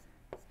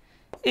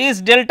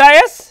is delta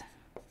S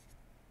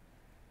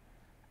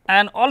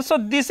and also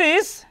this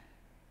is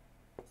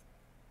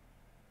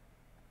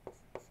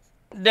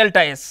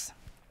delta S.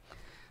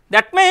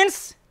 That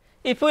means,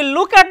 if we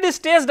look at this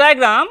TS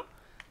diagram,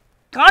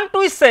 can't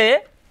we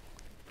say,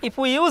 if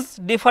we use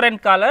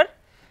different color,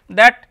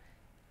 that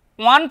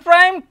 1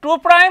 prime, 2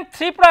 prime,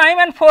 3 prime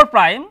and 4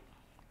 prime.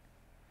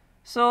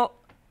 So,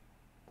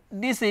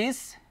 this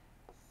is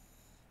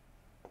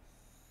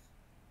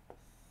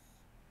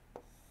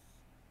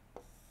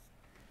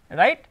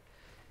right.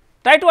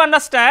 Try to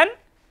understand,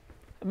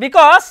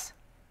 because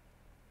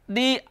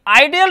the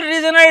ideal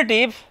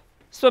regenerative.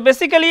 So,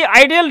 basically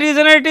ideal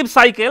regenerative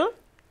cycle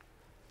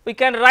we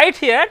can write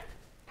here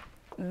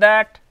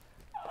that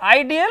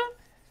ideal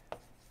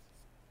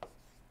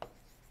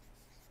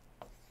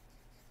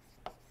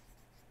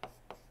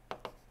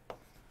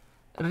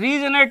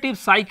regenerative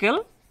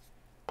cycle,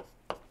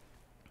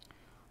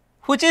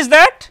 which is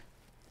that,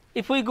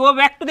 if we go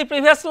back to the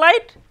previous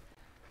slide.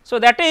 So,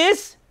 that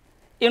is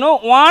you know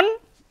 1,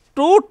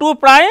 2, 2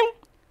 prime,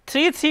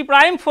 3, 3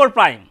 prime, 4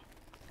 prime.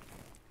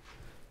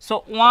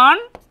 So, 1,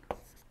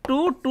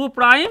 2, 2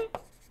 prime,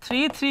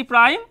 3, 3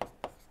 prime,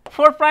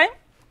 4 prime.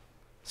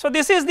 So,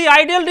 this is the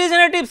ideal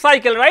regenerative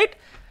cycle, right.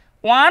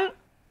 1,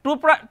 2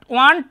 prime,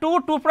 1,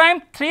 2, 2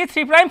 prime, 3,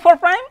 3 prime, 4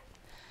 prime.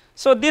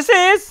 So, this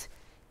is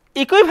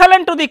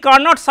equivalent to the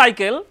Carnot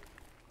cycle,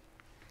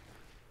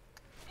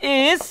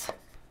 is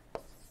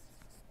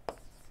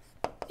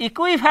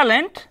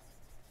equivalent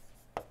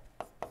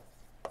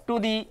to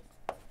the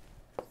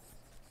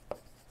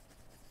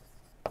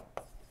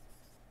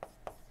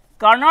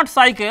Carnot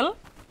cycle,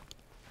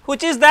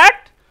 which is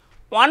that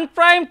 1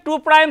 prime, 2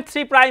 prime,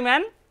 3 prime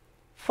and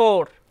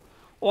 4,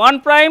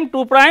 1 prime,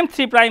 2 prime,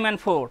 3 prime and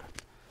 4.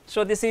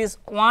 So, this is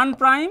 1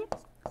 prime,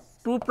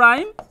 2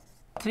 prime,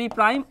 3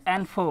 prime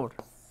and 4,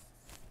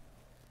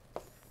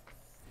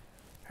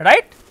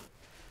 right.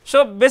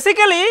 So,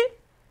 basically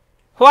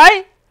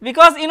why?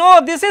 Because you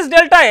know this is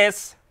delta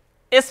S,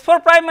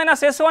 S4 prime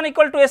minus S1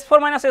 equal to S4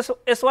 minus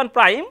S1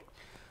 prime.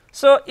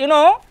 So, you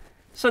know,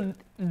 so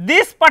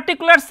this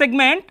particular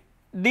segment,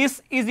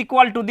 this is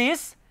equal to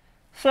this.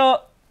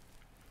 So,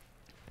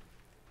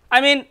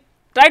 I mean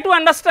try to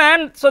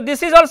understand. So,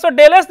 this is also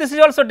del S, this is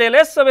also del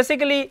S. So,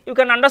 basically you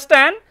can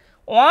understand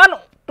 1,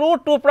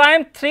 2, 2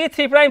 prime, 3,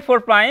 3 prime, 4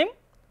 prime,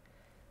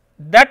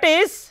 that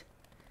is,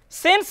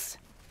 since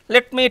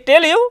let me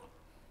tell you,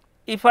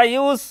 if I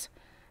use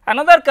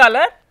another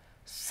color,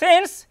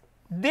 since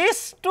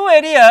these two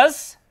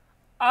areas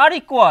are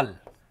equal,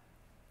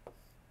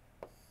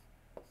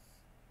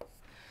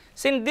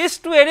 since these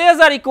two areas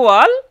are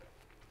equal,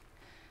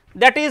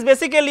 that is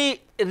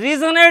basically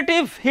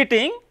regenerative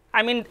heating.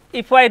 I mean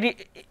if I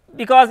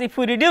because if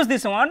we reduce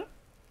this one,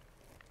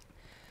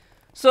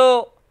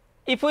 so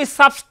if we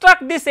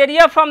subtract this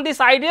area from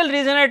this ideal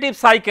regenerative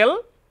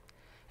cycle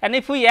and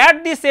if we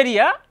add this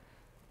area,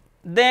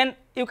 then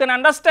you can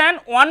understand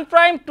 1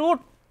 prime, 2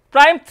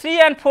 prime, 3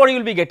 and 4 you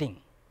will be getting.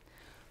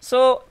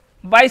 So,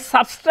 by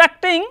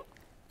subtracting,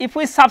 if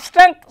we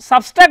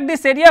subtract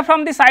this area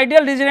from this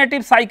ideal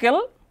regenerative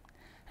cycle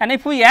and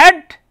if we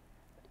add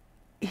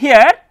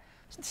here,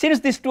 since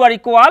these two are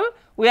equal,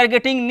 we are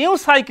getting new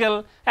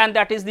cycle and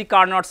that is the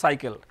Carnot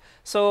cycle.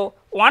 So,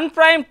 1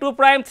 prime, 2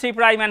 prime, 3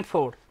 prime and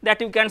 4,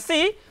 that you can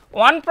see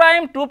 1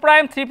 prime, 2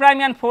 prime, 3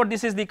 prime and 4,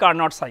 this is the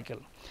Carnot cycle.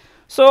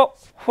 So,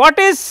 what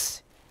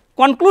is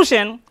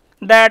conclusion,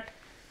 that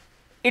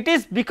it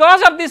is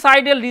because of this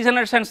ideal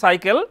regeneration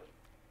cycle,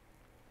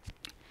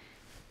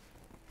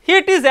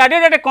 heat is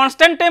added at a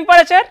constant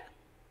temperature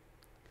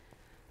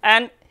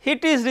and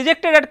heat is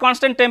rejected at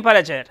constant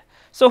temperature.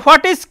 So,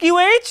 what is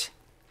QH?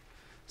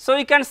 So,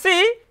 you can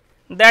see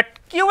that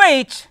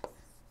QH,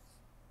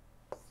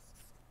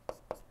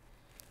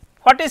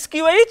 what is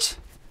QH?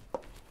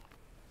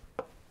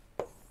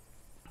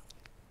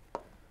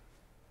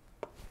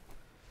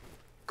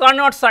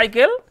 Carnot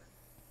cycle,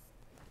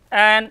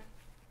 and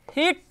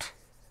heat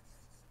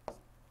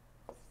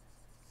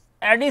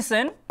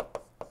addition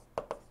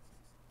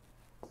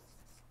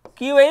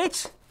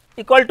QH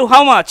equal to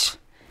how much?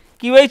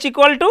 QH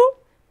equal to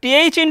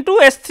TH into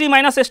S3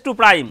 minus S2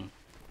 prime,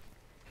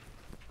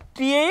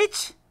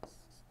 TH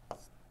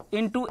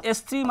into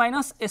S3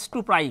 minus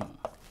S2 prime,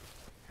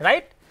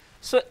 right.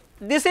 So,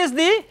 this is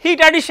the heat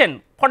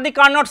addition for the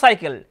Carnot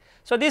cycle.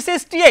 So, this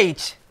is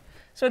TH.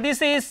 So, this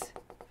is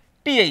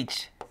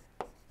TH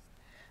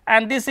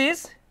and this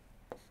is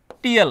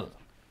TL,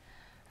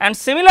 and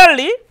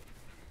similarly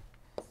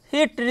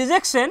heat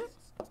rejection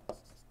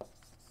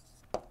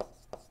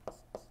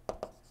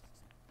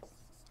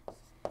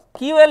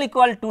QL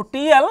equal to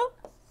TL,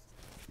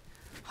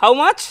 how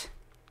much?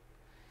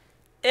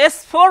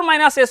 S4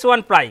 minus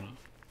S1 prime,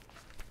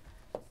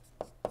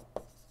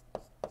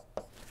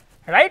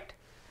 right.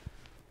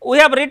 We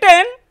have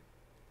written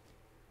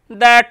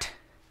that,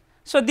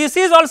 so this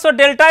is also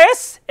delta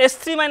S,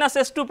 S3 minus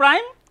S2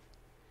 prime,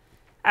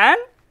 and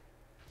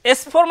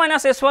S4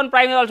 minus S1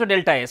 prime is also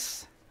delta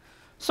S.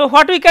 So,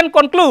 what we can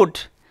conclude,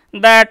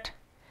 that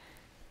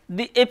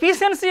the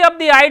efficiency of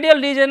the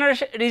ideal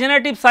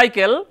regenerative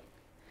cycle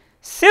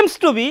seems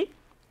to be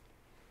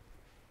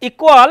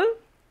equal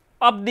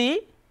of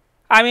the,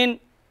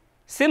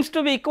 seems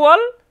to be equal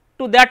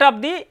to that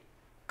of the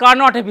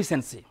Carnot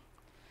efficiency.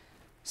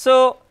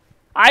 So,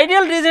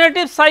 ideal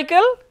regenerative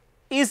cycle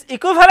is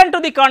equivalent to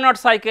the Carnot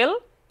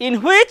cycle,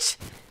 in which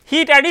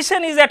heat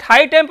addition is at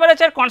high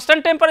temperature,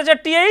 constant temperature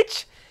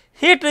TH,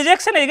 heat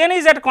rejection again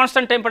is at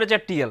constant temperature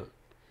TL,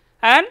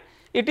 and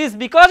it is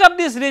because of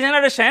this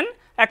regeneration,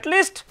 at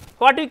least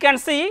what we can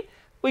see,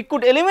 we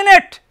could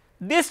eliminate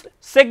this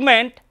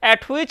segment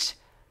at which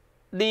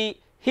the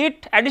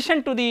heat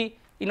addition to the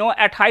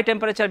at high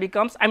temperature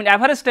becomes,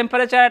 average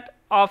temperature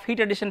of heat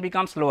addition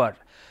becomes lower.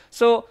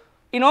 So,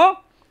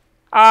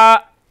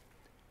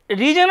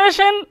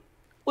 regeneration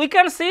we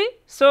can see.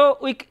 So,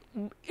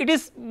 it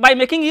is by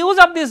making use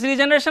of this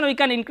regeneration we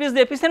can increase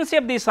the efficiency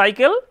of the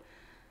cycle,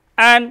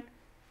 and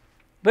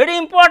very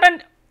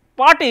important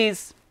part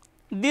is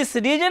this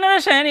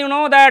regeneration,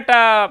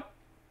 that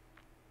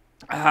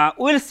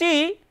we will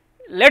see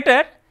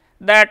later,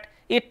 that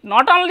it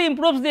not only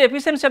improves the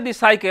efficiency of the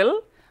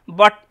cycle,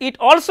 but it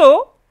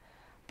also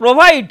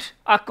provide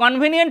a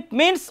convenient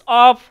means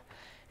of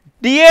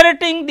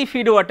deaerating the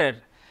feed water.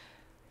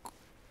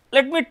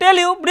 Let me tell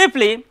you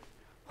briefly,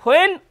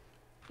 when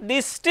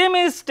the steam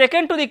is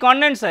taken to the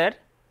condenser,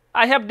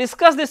 I have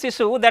discussed this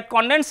issue that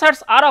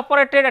condensers are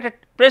operated at a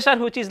pressure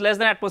which is less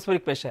than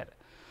atmospheric pressure.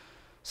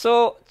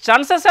 So,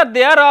 chances are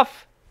there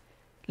of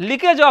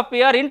leakage of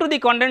air into the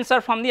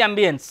condenser from the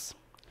ambience.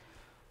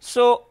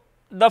 So,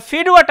 the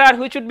feed water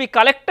which would be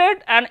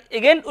collected and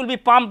again will be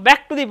pumped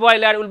back to the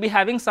boiler will be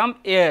having some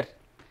air,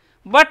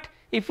 but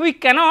if we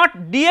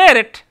cannot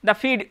deaerate the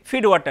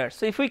feed water.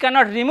 So, if we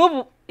cannot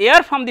remove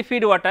air from the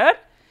feed water,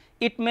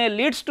 it may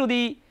leads to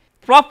the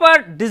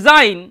proper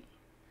design.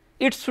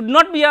 It should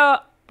not be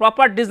a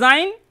proper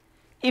design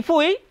if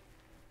we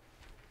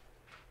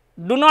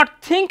do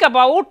not think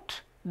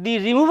about the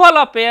removal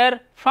of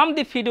air from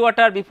the feed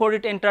water before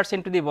it enters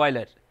into the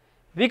boiler,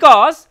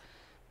 because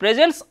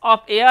presence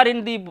of air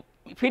in the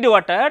feed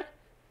water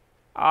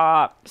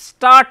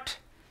start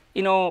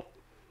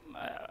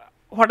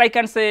what I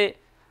can say,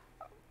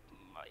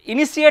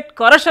 initiate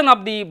corrosion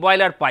of the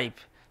boiler pipe.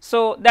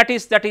 So, that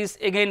is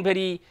again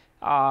very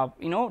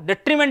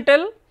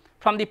detrimental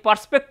from the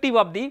perspective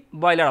of the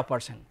boiler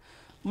operation.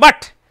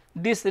 But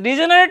this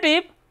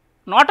regenerative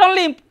not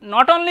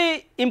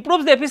only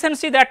improves the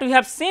efficiency that we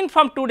have seen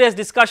from today's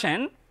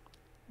discussion,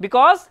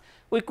 because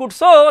we could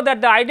show that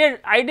the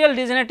ideal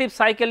regenerative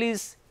cycle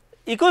is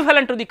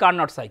equivalent to the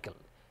Carnot cycle,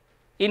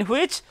 in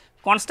which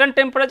constant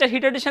temperature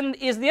heat addition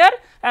is there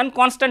and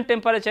constant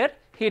temperature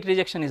heat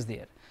rejection is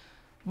there,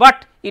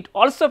 but it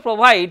also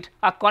provide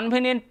a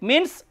convenient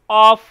means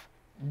of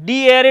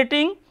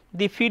deaerating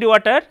the feed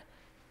water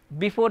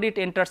before it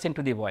enters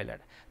into the boiler.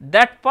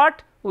 That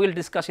part we will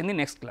discuss in the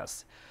next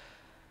class.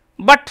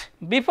 But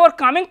before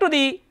coming to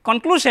the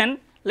conclusion,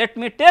 let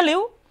me tell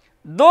you,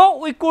 though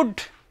we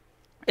could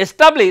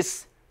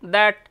establish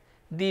that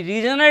the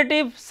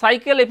regenerative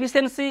cycle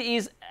efficiency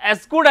is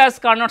as good as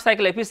Carnot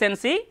cycle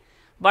efficiency,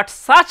 but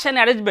such an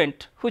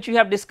arrangement which we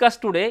have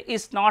discussed today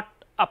is not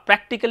a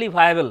practically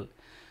viable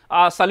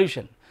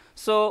solution.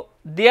 So,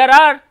 there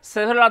are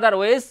several other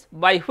ways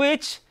by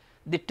which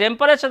the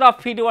temperature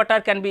of feed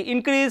water can be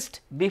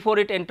increased before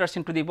it enters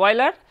into the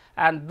boiler,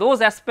 and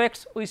those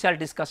aspects we shall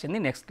discuss in the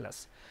next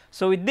class.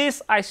 So, with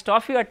this I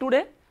stop here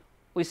today.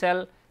 We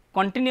shall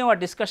continue our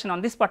discussion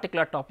on this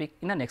particular topic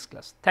in the next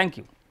class. Thank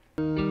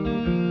you.